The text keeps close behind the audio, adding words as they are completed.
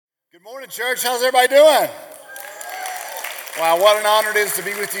Good morning, church. How's everybody doing? Wow, what an honor it is to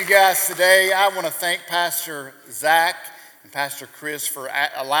be with you guys today. I want to thank Pastor Zach and Pastor Chris for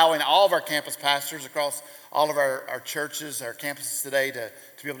allowing all of our campus pastors across all of our churches, our campuses today to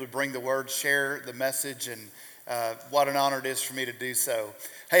be able to bring the word, share the message, and what an honor it is for me to do so.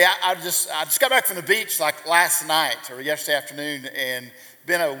 Hey, I just got back from the beach like last night or yesterday afternoon and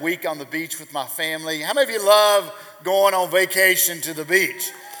been a week on the beach with my family. How many of you love going on vacation to the beach?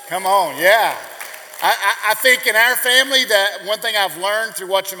 Come on, yeah. I think in our family that one thing I've learned through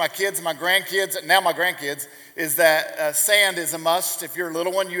watching my kids and my grandkids, now my grandkids, is that sand is a must. If you're a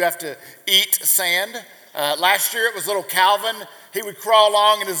little one, you have to eat sand. Last year it was little Calvin. He would crawl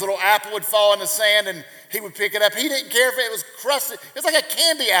along and his little apple would fall in the sand and he would pick it up. He didn't care if it was crusted. It was like a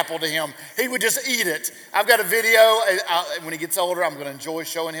candy apple to him. He would just eat it. I've got a video. When he gets older, I'm going to enjoy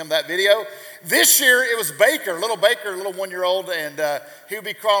showing him that video. This year, it was Baker, little 1-year-old, and he would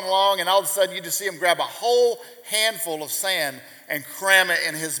be crawling along, and all of a sudden, you just see him grab a whole handful of sand and cram it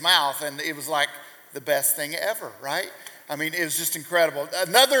in his mouth, and it was like the best thing ever, right? I mean, it was just incredible.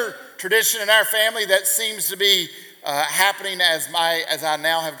 Another tradition in our family that seems to be happening as I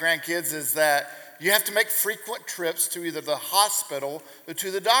now have grandkids is that you have to make frequent trips to either the hospital or to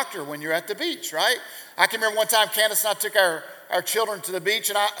the doctor when you're at the beach, right? I can remember one time Candace and I took our children to the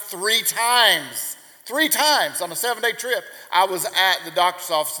beach, and three times on a 7-day trip, I was at the doctor's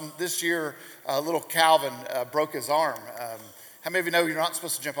office. And this year, little Calvin broke his arm. How many of you know you're not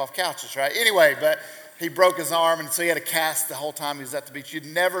supposed to jump off couches, right? Anyway, but he broke his arm, and so he had a cast the whole time he was at the beach. You'd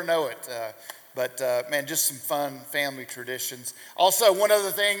never know it. But man, just some fun family traditions. Also, one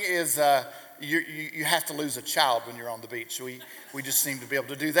other thing is you have to lose a child when you're on the beach. We just seem to be able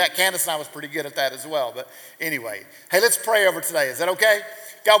to do that. Candace and I was pretty good at that as well. But anyway, hey, let's pray over today. Is that okay?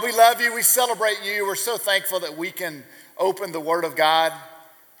 God, we love you. We celebrate you. We're so thankful that we can open the Word of God.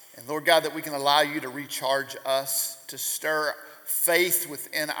 And Lord God, that we can allow you to recharge us, to stir faith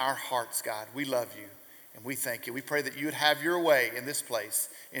within our hearts, God. We love you and we thank you. We pray that you would have your way in this place.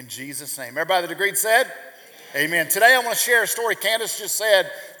 In Jesus' name. Everybody that agreed said? Amen. Today I want to share a story. Candace just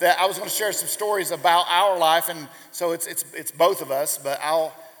said that I was going to share some stories about our life, and so it's both of us, but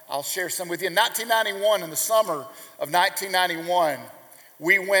I'll share some with you. In 1991, in the summer of 1991,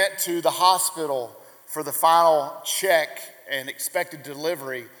 we went to the hospital for the final check and expected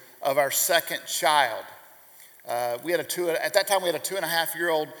delivery of our second child. At that time we had a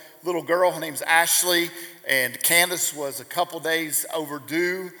 2.5-year-old little girl. Her name's Ashley, and Candace was a couple days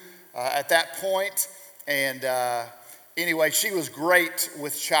overdue at that point. And anyway, she was great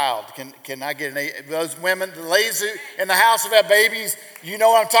with child. Can I get those women, the ladies in the house who have babies, you know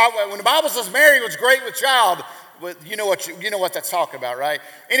what I'm talking about. When the Bible says Mary was great with child, you know what that's talking about, right?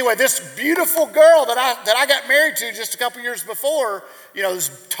 Anyway, this beautiful girl that I got married to just a couple years before,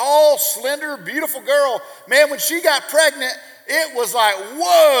 this tall, slender, beautiful girl, man, when she got pregnant, it was like,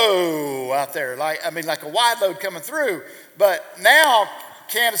 whoa, out there. Like a wide load coming through. But now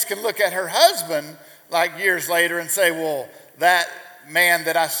Candace can look at her husband like years later and say, well, that man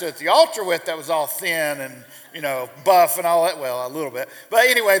that I stood at the altar with that was all thin and, buff and all that, well, a little bit. But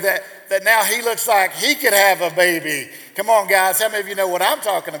anyway, that now he looks like he could have a baby. Come on, guys. How many of you know what I'm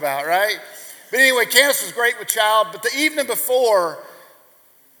talking about, right? But anyway, Candace was great with child. But the evening before,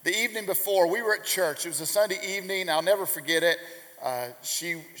 we were at church. It was a Sunday evening. I'll never forget it.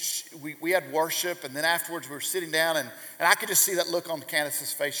 We had worship, and then afterwards we were sitting down, and I could just see that look on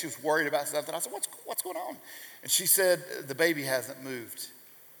Candace's face. She was worried about something. I said, what's going on? And she said, the baby hasn't moved.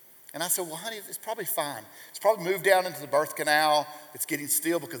 And I said, well, honey, it's probably fine. It's probably moved down into the birth canal. It's getting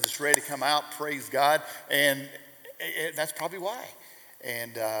still because it's ready to come out, praise God. And that's probably why.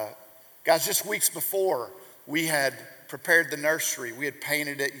 And guys, just weeks before, we had prepared the nursery. We had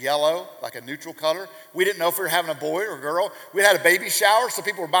painted it yellow, like a neutral color. We didn't know if we were having a boy or a girl. We had a baby shower, so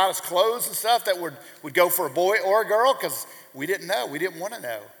people were buying us clothes and stuff that would go for a boy or a girl because we didn't know. We didn't want to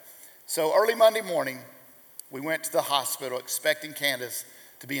know. So early Monday morning, we went to the hospital expecting Candace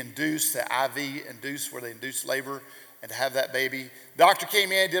to be induced, the IV induced, where they induce labor, and to have that baby. Doctor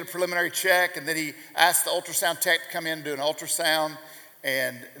came in, did a preliminary check, and then he asked the ultrasound tech to come in and do an ultrasound.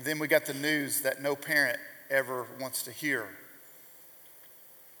 And then we got the news that no parent ever wants to hear,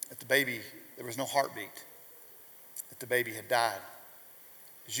 that the baby, there was no heartbeat, that the baby had died.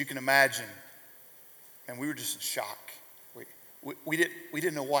 As you can imagine, and we were just in shock. We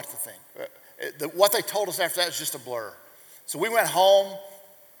didn't know what to think. What they told us after that was just a blur. So we went home.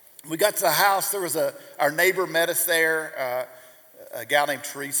 We got to the house. There was our neighbor met us there, a gal named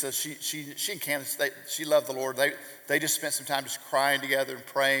Teresa. She and Candace, she loved the Lord. They just spent some time just crying together and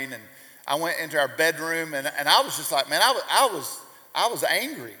praying. And I went into our bedroom, and I was just like, man, I was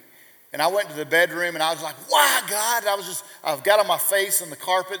angry. And I went to the bedroom and I was like, why, God? I got on my face on the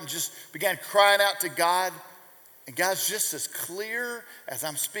carpet and just began crying out to God. And God's just as clear as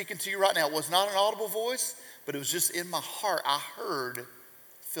I'm speaking to you right now. It was not an audible voice, but it was just in my heart. I heard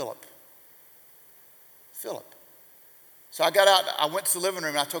Philip. Philip. So I got out, I went to the living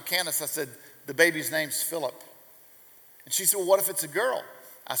room and I told Candace, I said, the baby's name's Philip. And she said, well, what if it's a girl?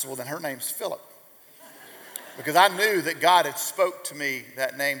 I said, well, then her name's Philip. Because I knew that God had spoke to me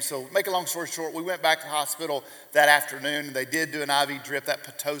that name. So make a long story short, we went back to the hospital that afternoon and they did do an IV drip, that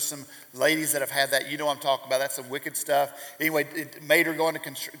Pitocin. Ladies that have had that, you know what I'm talking about. That's some wicked stuff. Anyway, it made her go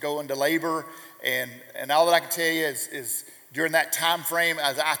into labor. And all that I can tell you is during that time frame,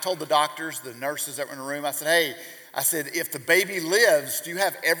 as I told the doctors, the nurses that were in the room, I said, hey, if the baby lives, do you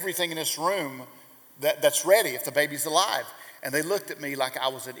have everything in this room that's ready if the baby's alive? And they looked at me like I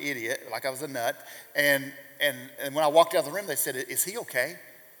was an idiot, like I was a nut. And when I walked out of the room, they said, is he okay?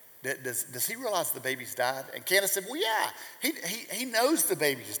 Does he realize the baby's died? And Candace said, well, yeah, he knows the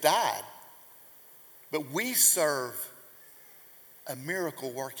baby's died. But we serve a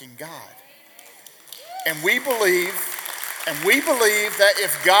miracle-working God. And we believe that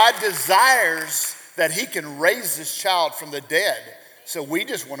if God desires that he can raise this child from the dead, so we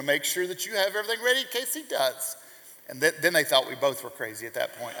just want to make sure that you have everything ready in case he does. And then they thought we both were crazy at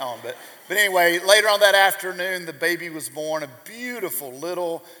that point on. But anyway, later on that afternoon, the baby was born, a beautiful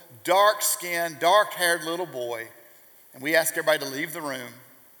little dark-skinned, dark-haired little boy. And we asked everybody to leave the room.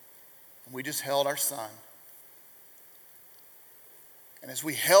 And we just held our son. And as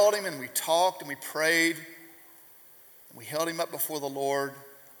we held him and we talked and we prayed, and we held him up before the Lord,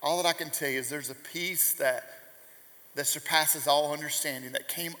 all that I can tell you is there's a peace that surpasses all understanding that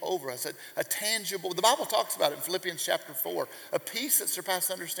came over us, a tangible, the Bible talks about it in Philippians chapter 4, a peace that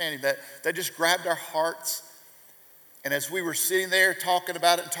surpasses understanding that just grabbed our hearts. And as we were sitting there talking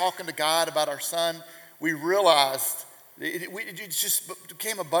about it and talking to God about our son, we realized, it just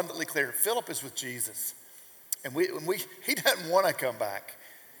became abundantly clear, Philip is with Jesus. And he doesn't want to come back.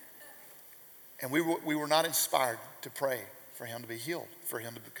 And we were not inspired to pray for him to be healed, for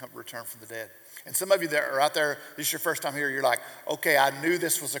him to return from the dead. And some of you that are out there, this is your first time here, you're like, okay, I knew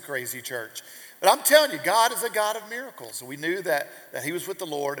this was a crazy church. But I'm telling you, God is a God of miracles. We knew that he was with the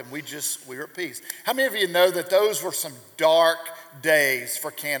Lord and we were at peace. How many of you know that those were some dark days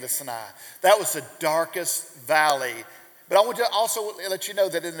for Candace and I? That was the darkest valley. But I want to also let you know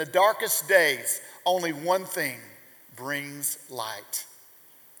that in the darkest days, only one thing brings light,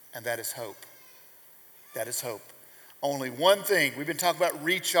 and that is hope. That is hope. Only one thing. We've been talking about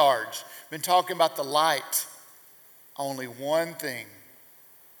recharge. We've been talking about the light. Only one thing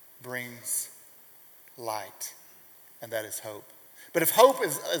brings light, and that is hope. But if hope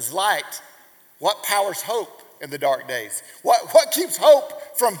is light, what powers hope in the dark days? What keeps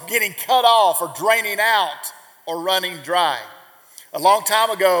hope from getting cut off or draining out or running dry? A long time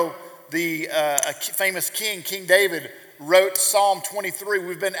ago, a famous king, King David, wrote Psalm 23.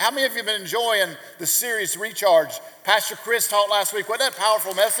 How many of you have been enjoying the series Recharge? Pastor Chris taught last week. Wasn't that a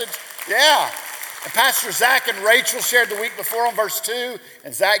powerful message? Yeah. And Pastor Zach and Rachel shared the week before on verse 2,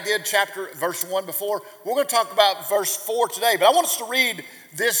 and Zach did verse 1 before. We're going to talk about verse 4 today, but I want us to read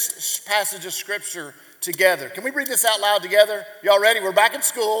this passage of scripture together. Can we read this out loud together? Y'all ready? We're back in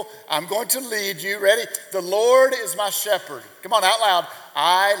school. I'm going to lead you. Ready? The Lord is my shepherd. Come on, out loud.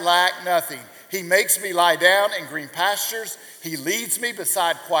 I lack nothing. He makes me lie down in green pastures. He leads me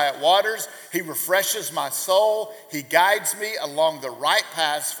beside quiet waters. He refreshes my soul. He guides me along the right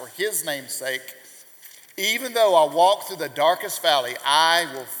paths for his name's sake. Even though I walk through the darkest valley, I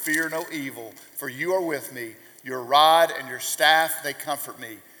will fear no evil, for you are with me. Your rod and your staff, they comfort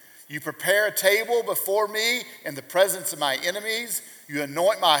me. You prepare a table before me in the presence of my enemies. You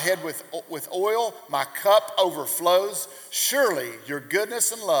anoint my head with oil. My cup overflows. Surely your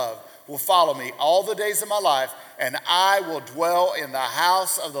goodness and love will follow me all the days of my life, and I will dwell in the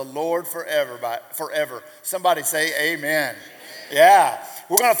house of the Lord forever. Somebody say amen. Yeah.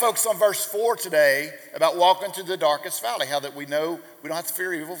 We're going to focus on verse 4 today about walking through the darkest valley, how that we know we don't have to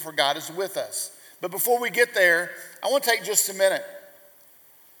fear evil, for God is with us. But before we get there, I want to take just a minute.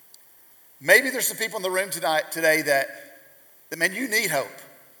 Maybe there's some people in the room today that man, you need hope.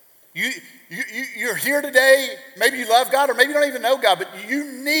 You're here today, maybe you love God or maybe you don't even know God, but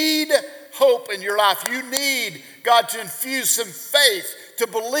you need hope in your life. You need God to infuse some faith to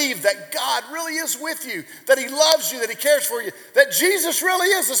believe that God really is with you, that he loves you, that he cares for you, that Jesus really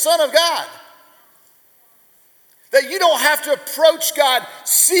is the Son of God. That you don't have to approach God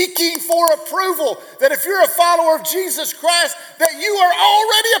seeking for approval, that if you're a follower of Jesus Christ, that you are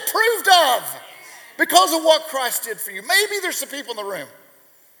already approved of because of what Christ did for you. Maybe there's some people in the room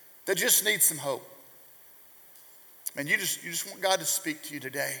that just need some hope. And you just want God to speak to you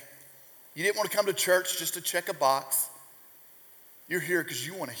today. You didn't want to come to church just to check a box. You're here because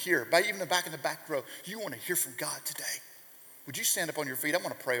you want to hear. Even the back in the back row, you want to hear from God today. Would you stand up on your feet? I want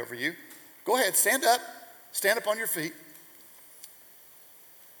to pray over you. Go ahead, stand up. Stand up on your feet.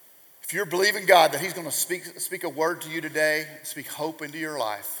 If you're believing God that he's going to speak a word to you today, speak hope into your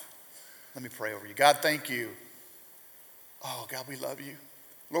life, let me pray over you. God, thank you. Oh, God, we love you.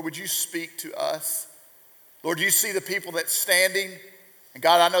 Lord, would you speak to us? Lord, do you see the people that's standing? And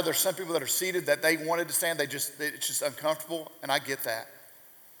God, I know there's some people that are seated that they wanted to stand. It's just uncomfortable, and I get that.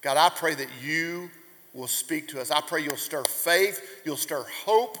 God, I pray that you will speak to us. I pray you'll stir faith, you'll stir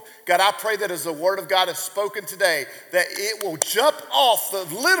hope. God, I pray that as the word of God is spoken today, that it will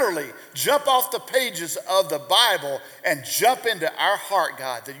literally jump off the pages of the Bible and jump into our heart,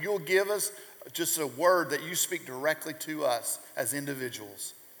 God, that you'll give us just a word that you speak directly to us as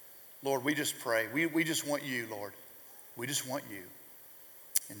individuals. Lord, we just pray. We just want you, Lord. We just want you.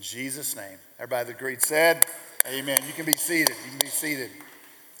 In Jesus' name. Everybody that agreed said, amen. You can be seated. You can be seated.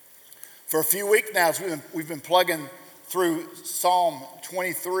 For a few weeks now, we've been plugging through Psalm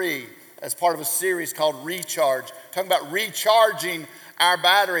 23 as part of a series called Recharge, talking about recharging our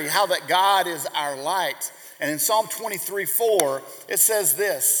battery, how that God is our light. And in Psalm 23:4, it says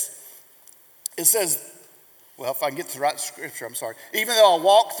this. It says, well, if I can get to the right scripture, I'm sorry. Even though I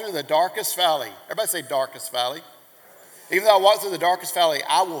walk through the darkest valley, everybody say darkest valley. Even though I walk through the darkest valley,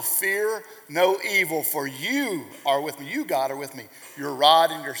 I will fear no evil, for you are with me. You, God, are with me. Your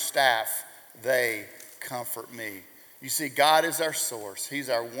rod and your staff, they comfort me. You see, God is our source. He's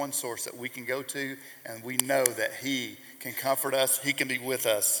our one source that we can go to, and we know that he can comfort us. He can be with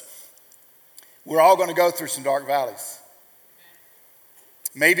us. We're all going to go through some dark valleys.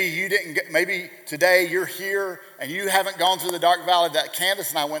 Maybe today you're here and you haven't gone through the dark valley that Candace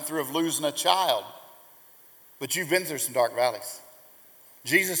and I went through of losing a child. But you've been through some dark valleys.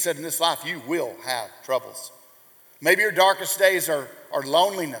 Jesus said in this life, you will have troubles. Maybe your darkest days are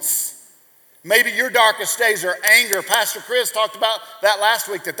loneliness. Maybe your darkest days are anger. Pastor Chris talked about that last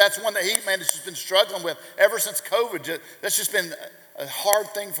week, that's one that has just been struggling with ever since COVID. That's just been a hard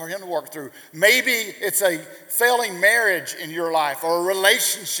thing for him to work through. Maybe it's a failing marriage in your life or a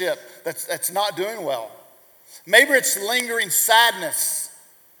relationship that's not doing well. Maybe it's lingering sadness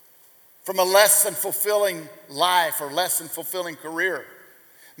from a less than fulfilling life or less than fulfilling career.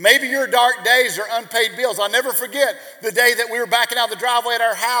 Maybe your dark days are unpaid bills. I'll never forget the day that we were backing out the driveway at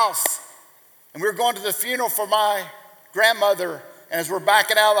our house and we were going to the funeral for my grandmother. And as we're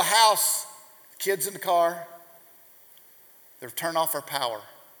backing out of the house, kids in the car, they've turned off our power.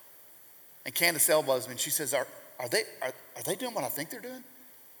 And Candace elbows me and she says, are they doing what I think they're doing?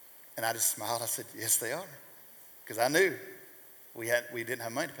 And I just smiled. I said, yes, they are. Because I knew we didn't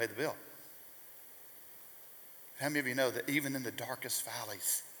have money to pay the bill. How many of you know that even in the darkest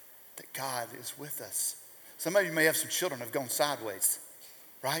valleys, that God is with us? Some of you may have some children who have gone sideways,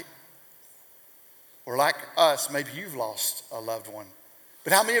 right? Or like us, maybe you've lost a loved one.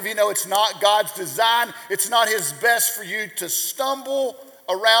 But how many of you know it's not God's design, it's not his best for you to stumble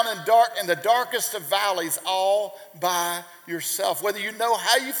around in the darkest of valleys all by yourself? Whether you know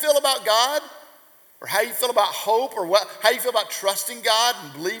how you feel about God, or how you feel about hope, or how you feel about trusting God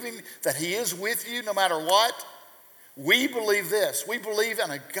and believing that he is with you no matter what. We believe this. We believe in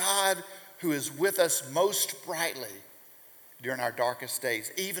a God who is with us most brightly during our darkest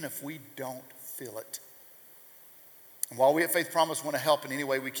days, even if we don't feel it. And while we at Faith Promise want to help in any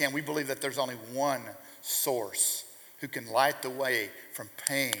way we can, we believe that there's only one source who can light the way from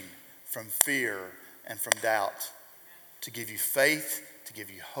pain, from fear, and from doubt, to give you faith, to give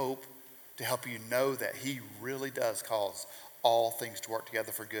you hope, to help you know that he really does cause all things to work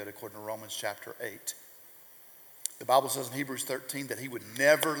together for good, according to Romans chapter 8. The Bible says in Hebrews 13 that he would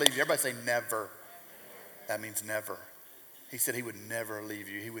never leave you. Everybody say never. That means never. He said he would never leave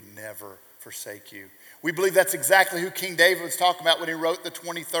you. He would never forsake you. We believe that's exactly who King David was talking about when he wrote the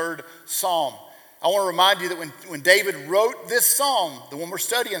 23rd Psalm. I want to remind you that when David wrote this psalm, the one we're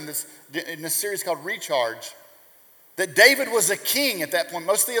studying in this series called Recharge, that David was a king at that point.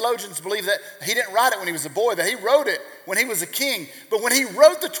 Most theologians believe that he didn't write it when he was a boy, that he wrote it when he was a king. But when he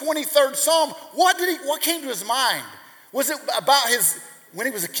wrote the 23rd Psalm, what came to his mind? Was it about when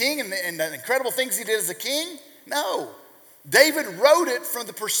he was a king and the incredible things he did as a king? No. David wrote it from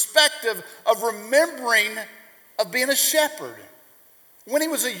the perspective of remembering of being a shepherd. When he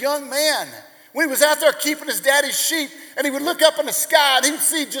was a young man, when he was out there keeping his daddy's sheep, and he would look up in the sky and he would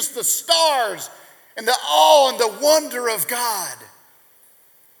see just the stars and the awe and the wonder of God.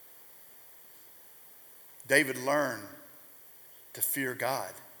 David learned to fear God.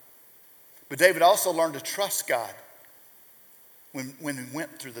 But David also learned to trust God when he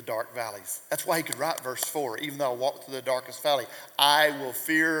went through the dark valleys. That's why he could write verse 4, even though I walk through the darkest valley, I will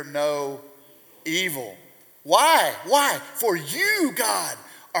fear no evil. Why? Why? For you, God,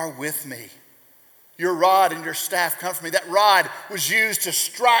 are with me. Your rod and your staff comfort me. That rod was used to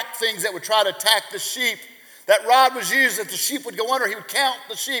strike things that would try to attack the sheep. That rod was used that the sheep would go under. He would count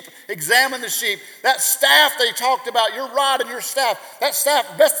the sheep, examine the sheep. That staff that he talked about, your rod and your staff, that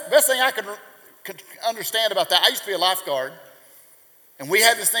staff, best thing I could understand about that, I used to be a lifeguard, and we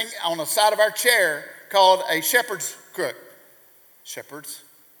had this thing on the side of our chair called a shepherd's crook. Shepherds.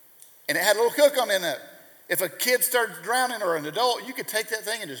 And it had a little hook on in it. If a kid started drowning or an adult, you could take that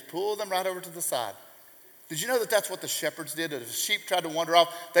thing and just pull them right over to the side. Did you know that that's what the shepherds did? If a sheep tried to wander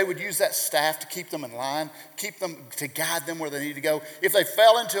off, they would use that staff to keep them in line, keep them, to guide them where they need to go. If they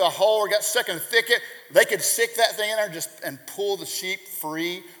fell into a hole or got stuck in a thicket, they could stick that thing in there and pull the sheep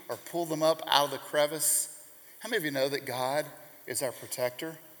free or pull them up out of the crevice. How many of you know that God is our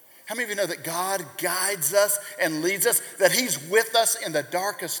protector? How many of you know that God guides us and leads us, that he's with us in the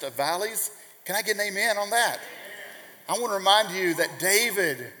darkest of valleys? Can I get an amen on that? I want to remind you that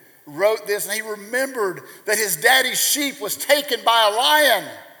David wrote this and he remembered that his daddy's sheep was taken by a lion.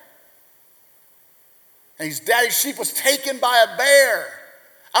 And his daddy's sheep was taken by a bear.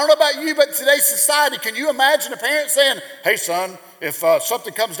 I don't know about you, but in today's society, can you imagine a parent saying, hey son, if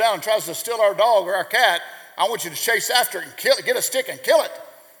something comes down and tries to steal our dog or our cat, I want you to chase after it and kill it, get a stick and kill it.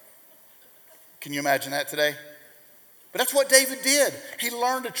 Can you imagine that today? But that's what David did. He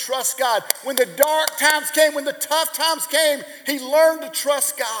learned to trust God. When the dark times came, when the tough times came, he learned to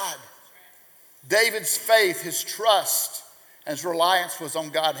trust God. David's faith, his trust, and his reliance was on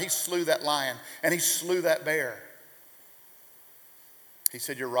God. He slew that lion and he slew that bear. He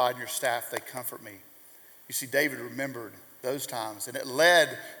said, your rod and your staff, they comfort me. You see, David remembered those times, and it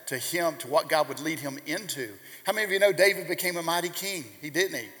led to him, to what God would lead him into. How many of you know David became a mighty king? He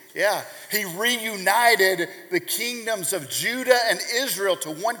didn't he? Yeah, he reunited the kingdoms of Judah and Israel to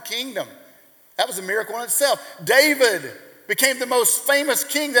one kingdom. That was a miracle in itself. David became the most famous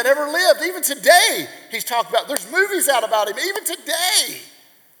king that ever lived. Even today, he's talked about. There's movies out about him, even today,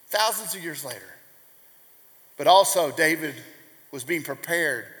 thousands of years later. But also, David was being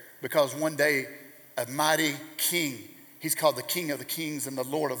prepared because one day a mighty king, he's called the King of the Kings and the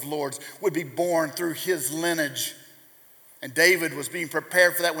Lord of Lords, would be born through his lineage. And David was being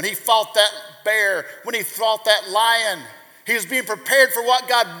prepared for that. When he fought that bear, when he fought that lion, he was being prepared for what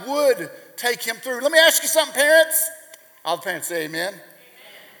God would take him through. Let me ask you something, parents. All the parents say amen. Amen.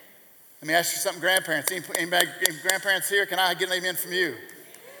 Let me ask you something, grandparents. Any grandparents here? Can I get an amen from you?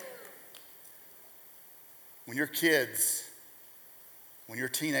 When your kids, when your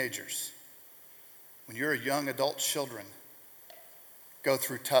teenagers, when your young adult children go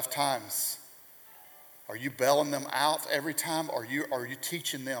through tough times, are you bailing them out every time? Or are you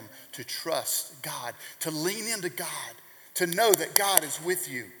teaching them to trust God, to lean into God, to know that God is with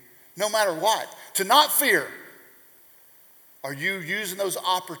you no matter what, to not fear? Are you using those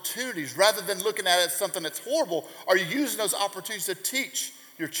opportunities rather than looking at it as something that's horrible? Are you using those opportunities to teach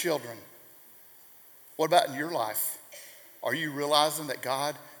your children? What about in your life? Are you realizing that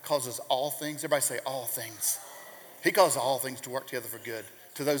God causes all things? Everybody say all things. He causes all things to work together for good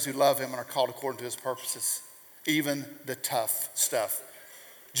to those who love him and are called according to his purposes, even the tough stuff.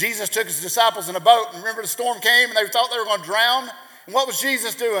 Jesus took his disciples in a boat, and remember the storm came and they thought they were going to drown? And what was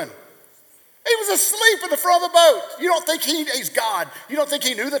Jesus doing? He was asleep in the front of the boat. You don't think he's God. You don't think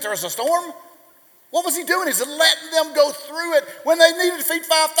he knew that there was a storm? What was he doing? He's letting them go through it when they needed to feed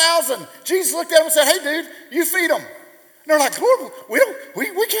 5,000. Jesus looked at them and said, hey dude, you feed them. And they're like, Lord,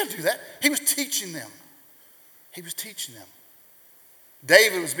 we can't do that. He was teaching them. He was teaching them.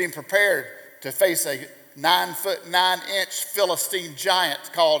 David was being prepared to face a 9-foot 9-inch Philistine giant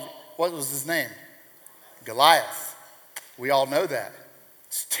called, what was his name? Goliath. We all know that.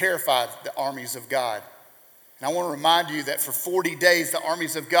 It's terrified the armies of God. And I want to remind you that for 40 days, the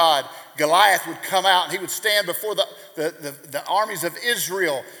armies of God, Goliath would come out and he would stand before the armies of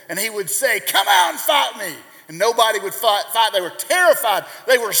Israel and he would say, come out and fight me. And nobody would fight. They were terrified.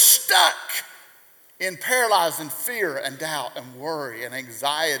 They were stuck in paralyzed in fear and doubt and worry and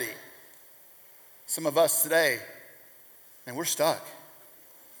anxiety. Some of us today, man, we're stuck.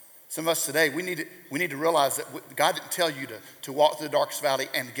 Some of us today, we need to realize that God didn't tell you to walk through the darkest valley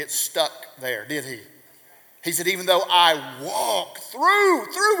and get stuck there, did he? He said, even though I walk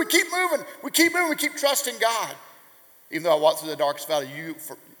through, we keep moving, we keep trusting God. Even though I walk through the darkest valley,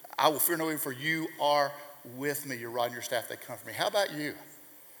 I will fear no evil, for you are with me. Your rod and your staff, they comfort me. How about you?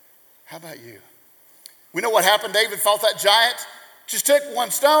 How about you? We know what happened. David fought that giant. Just took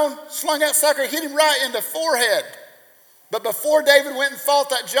one stone, slung that sucker, hit him right in the forehead. But before David went and fought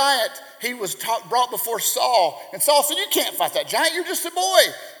that giant, he was brought before Saul. And Saul said, you can't fight that giant, you're just a boy.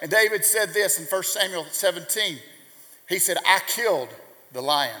 And David said this in 1 Samuel 17. He said, I killed the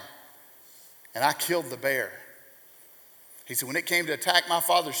lion and I killed the bear. He said, when it came to attack my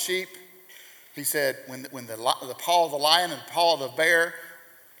father's sheep, he said, when the paw of the lion and the paw of the bear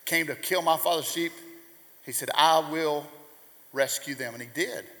came to kill my father's sheep, he said, I will rescue them. And he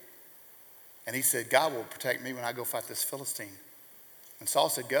did. And he said, God will protect me when I go fight this Philistine. And Saul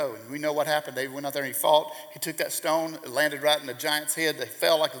said, go. And we know what happened. David went out there and he fought. He took that stone, it landed right in the giant's head. They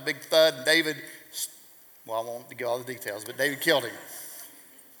fell like a big thud. And David, well, I won't give all the details, but David killed him.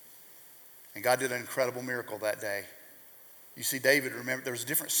 And God did an incredible miracle that day. You see, David remembered, there was a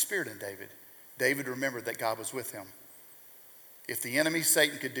different spirit in David. David remembered that God was with him. If the enemy,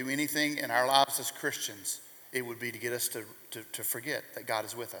 Satan, could do anything in our lives as Christians, it would be to get us to forget that God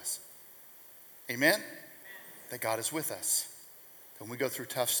is with us. Amen? That God is with us. When we go through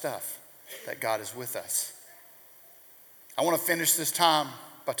tough stuff, that God is with us. I want to finish this time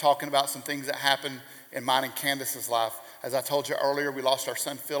by talking about some things that happened in mine and Candace's life. As I told you earlier, we lost our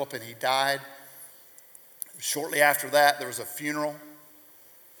son Philip and he died. Shortly after that, there was a funeral.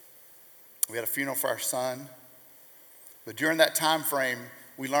 We had a funeral for our son. But during that time frame,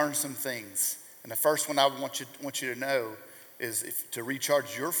 we learned some things. And the first one I want you to know is to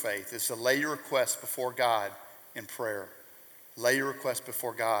recharge your faith is to lay your request before God in prayer. Lay your request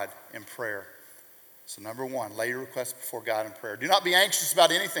before God in prayer. So number one, lay your request before God in prayer. Do not be anxious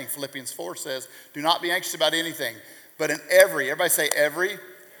about anything. Philippians 4 says, do not be anxious about anything. But everybody say every.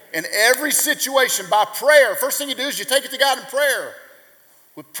 In every situation by prayer. First thing you do is you take it to God in prayer.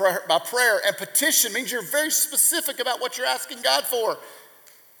 By prayer. And petition means you're very specific about what you're asking God for.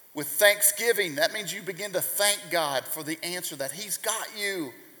 With thanksgiving, that means you begin to thank God for the answer that he's got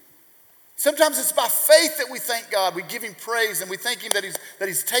you. Sometimes it's by faith that we thank God. We give him praise and we thank him that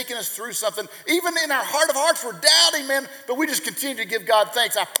he's taken us through something. Even in our heart of hearts, we're doubting, man, but we just continue to give God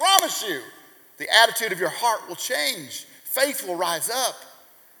thanks. I promise you, the attitude of your heart will change. Faith will rise up.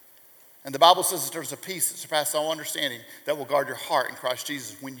 And the Bible says that there's a peace that surpasses all understanding that will guard your heart in Christ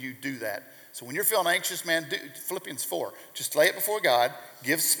Jesus when you do that. So when you're feeling anxious, man, do Philippians 4. Just lay it before God,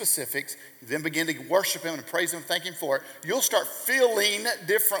 give specifics, then begin to worship him and praise him and thank him for it. You'll start feeling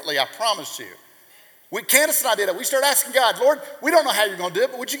differently, I promise you. Candace and I did it. We started asking God, Lord, we don't know how you're going to do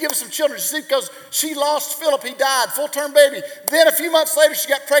it, but would you give us some children? You see, because she lost Philip, he died, full-term baby. Then a few months later, she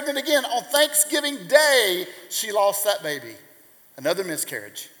got pregnant again. On Thanksgiving Day, she lost that baby. Another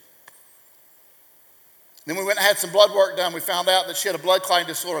miscarriage. Then we went and had some blood work done. We found out that she had a blood clotting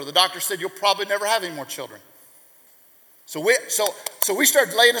disorder. The doctor said, you'll probably never have any more children. So we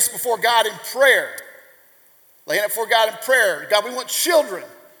started laying this before God in prayer. Laying it before God in prayer. God, we want children.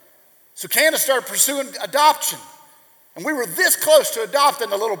 So Candace started pursuing adoption. And we were this close to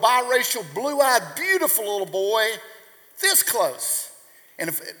adopting a little biracial, blue-eyed, beautiful little boy. This close. And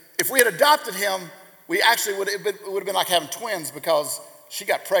if we had adopted him, we actually would have been like having twins because she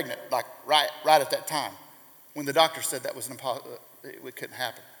got pregnant like right at that time. When the doctor said that was it couldn't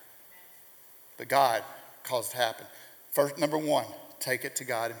happen. But God caused it to happen. First, number one, take it to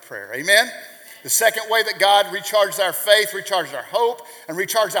God in prayer. Amen? The second way that God recharged our faith, recharged our hope, and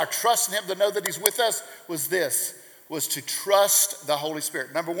recharged our trust in him to know that he's with us was to trust the Holy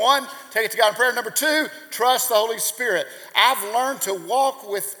Spirit. Number one, take it to God in prayer. Number two, trust the Holy Spirit. I've learned to walk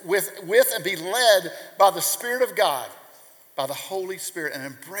with and be led by the Spirit of God. By the Holy Spirit and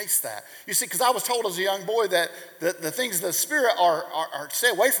embrace that. You see, because I was told as a young boy that the things of the Spirit are stay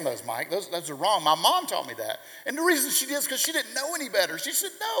away from those, Mike. Those are wrong. My mom taught me that. And the reason she did is because she didn't know any better. She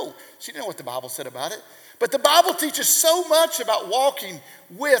said no. She didn't know what the Bible said about it. But the Bible teaches so much about walking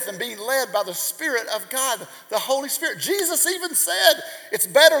with and being led by the Spirit of God, the Holy Spirit. Jesus even said, it's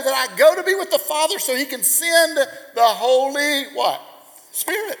better that I go to be with the Father so he can send the Holy what?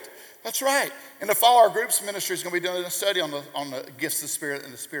 Spirit. That's right. In the fall, our groups ministry is going to be doing a study on the gifts of the Spirit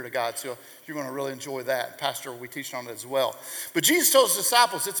and the Spirit of God. So you're going to really enjoy that. Pastor will be teaching on it as well. But Jesus told his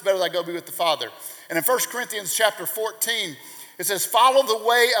disciples, it's better that I go be with the Father. And in 1 Corinthians chapter 14, it says, follow the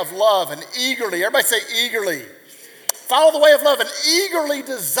way of love and eagerly, everybody say eagerly. Follow the way of love and eagerly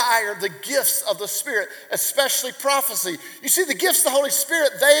desire the gifts of the Spirit, especially prophecy. You see, the gifts of the Holy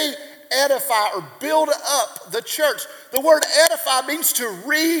Spirit, they edify or build up the church. The word edify means to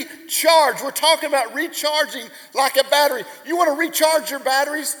recharge. We're talking about recharging like a battery. You want to recharge your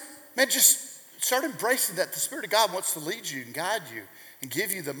batteries? Man, just start embracing that. The Spirit of God wants to lead you and guide you and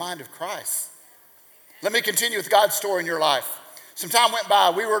give you the mind of Christ. Let me continue with God's story in your life. Some time went by.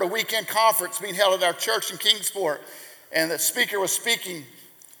 We were at a weekend conference being held at our church in Kingsport. And the speaker was speaking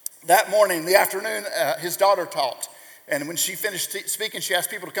that morning. In the afternoon, his daughter taught. And when she finished speaking, she asked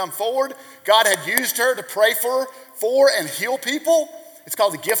people to come forward. God had used her to pray for and heal people. It's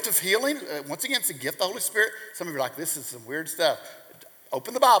called the gift of healing. Once again, it's a gift of the Holy Spirit. Some of you are like, this is some weird stuff.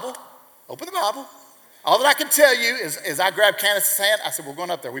 Open the Bible. Open the Bible. All that I can tell you is I grabbed Candace's hand. I said, we're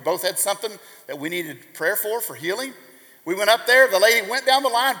going up there. We both had something that we needed prayer for healing. We went up there. The lady went down the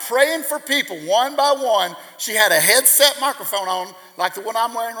line praying for people one by one. She had a headset microphone on like the one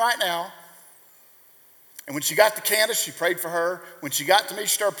I'm wearing right now. And when she got to Candace, she prayed for her. When she got to me, she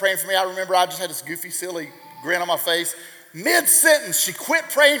started praying for me. I remember I just had this goofy, silly grin on my face. Mid-sentence, she quit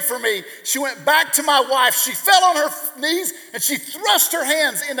praying for me. She went back to my wife. She fell on her knees and she thrust her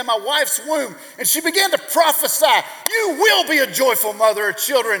hands into my wife's womb and she began to prophesy. You will be a joyful mother of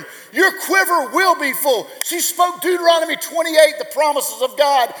children. Your quiver will be full. She spoke Deuteronomy 28, the promises of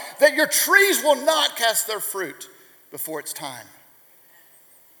God, that your trees will not cast their fruit before it's time.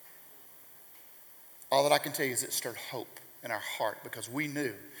 All that I can tell you is it stirred hope in our heart because we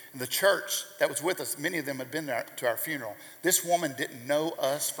knew. And the church that was with us, many of them had been there to our funeral. This woman didn't know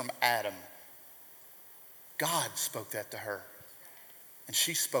us from Adam. God spoke that to her. And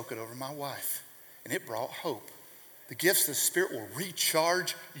she spoke it over my wife. And it brought hope. The gifts of the Spirit will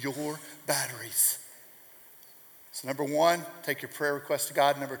recharge your batteries. So number one, take your prayer request to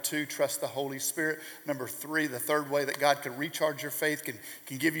God. Number two, trust the Holy Spirit. Number three, the third way that God can recharge your faith,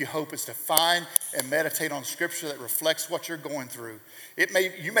 can give you hope is to find and meditate on Scripture that reflects what you're going through.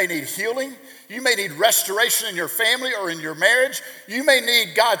 You may need healing. You may need restoration in your family or in your marriage. You may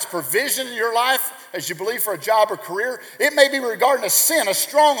need God's provision in your life as you believe for a job or career. It may be regarding a sin, a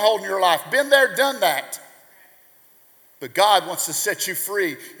stronghold in your life. Been there, done that. But God wants to set you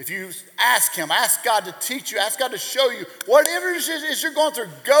free. If you ask Him, ask God to teach you, ask God to show you. Whatever it is you're going through,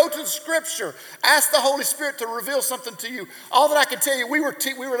 go to the Scripture. Ask the Holy Spirit to reveal something to you. All that I can tell you, we were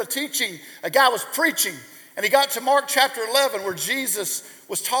teaching, a guy was preaching, and he got to Mark chapter 11 where Jesus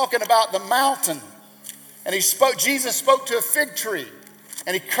was talking about the mountain. And Jesus spoke to a fig tree,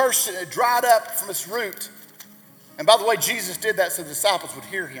 and he cursed it, and it dried up from its root. And by the way, Jesus did that so the disciples would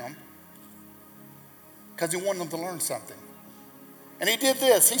hear Him, because He wanted them to learn something. And He did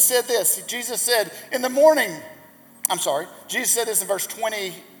this. He said this. Jesus said this in verse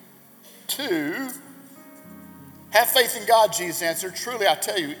 22. Have faith in God, Jesus answered. Truly, I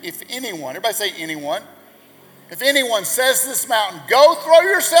tell you, if anyone, everybody say anyone. If anyone says to this mountain, go throw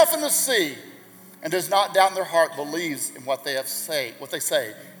yourself in the sea, and does not doubt in their heart, believes in what they say,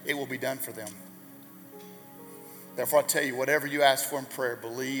 it will be done for them. Therefore, I tell you, whatever you ask for in prayer,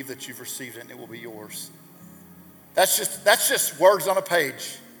 believe that you've received it and it will be yours. That's just words on a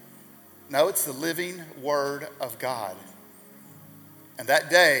page. No, it's the living Word of God. And that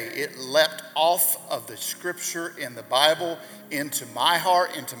day, it leapt off of the Scripture in the Bible into my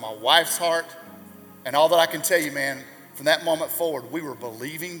heart, into my wife's heart. And all that I can tell you, man, from that moment forward, we were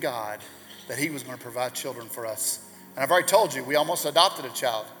believing God that He was going to provide children for us. And I've already told you, we almost adopted a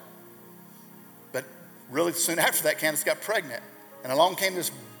child. But really soon after that, Candace got pregnant. And along came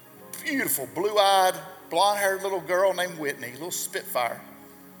this beautiful, blue-eyed, blonde-haired little girl named Whitney, little Spitfire.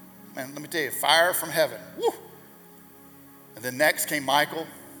 Man, let me tell you, fire from heaven. Woo! And then next came Michael.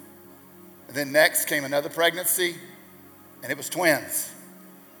 And then next came another pregnancy, and it was twins.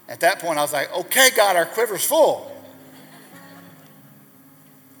 At that point, I was like, okay, God, our quiver's full.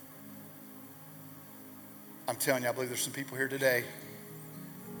 I'm telling you, I believe there's some people here today.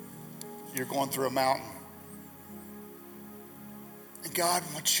 You're going through a mountain. And God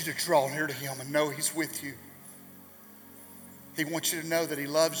wants you to draw near to Him and know He's with you. He wants you to know that He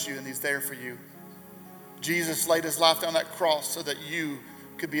loves you and He's there for you. Jesus laid His life down that cross so that you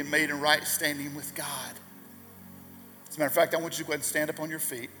could be made in right standing with God. As a matter of fact, I want you to go ahead and stand up on your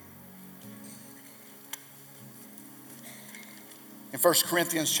feet. In 1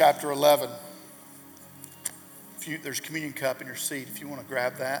 Corinthians chapter 11, there's a communion cup in your seat if you want to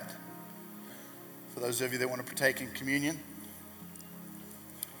grab that. For those of you that want to partake in communion.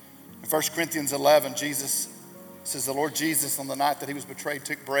 In 1 Corinthians 11, Jesus says, the Lord Jesus, on the night that He was betrayed,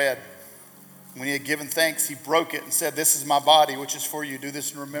 took bread. When He had given thanks, He broke it and said, this is my body, which is for you. Do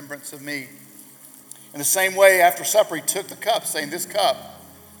this in remembrance of me. In the same way, after supper, He took the cup, saying, this cup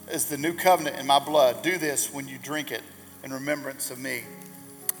is the new covenant in my blood. Do this when you drink it in remembrance of me.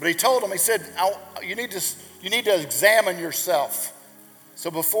 But He told them, He said, you need to examine yourself. So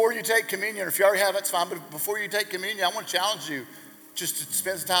before you take communion, or if you already have it, it's fine, but before you take communion, I want to challenge you just to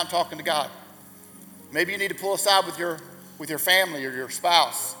spend some time talking to God. Maybe you need to pull aside with your family or your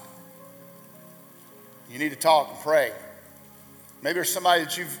spouse. You need to talk and pray. Maybe there's somebody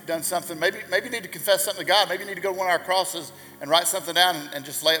that you've done something. Maybe you need to confess something to God. Maybe you need to go to one of our crosses and write something down and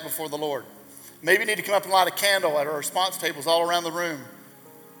just lay it before the Lord. Maybe you need to come up and light a candle at our response tables all around the room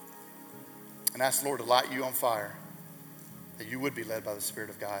and ask the Lord to light you on fire, that you would be led by the Spirit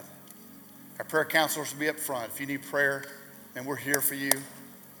of God. Our prayer counselors will be up front. If you need prayer, and we're here for you.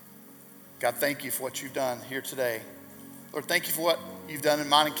 God, thank you for what you've done here today. Lord, thank you for what you've done in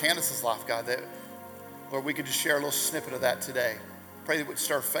mine and Candace's life, God, that, Lord, we could just share a little snippet of that today. Pray that it would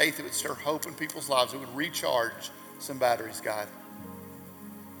stir faith, it would stir hope in people's lives, it would recharge some batteries, God.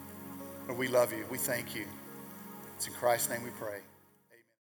 Lord, we love you. We thank you. It's in Christ's name we pray.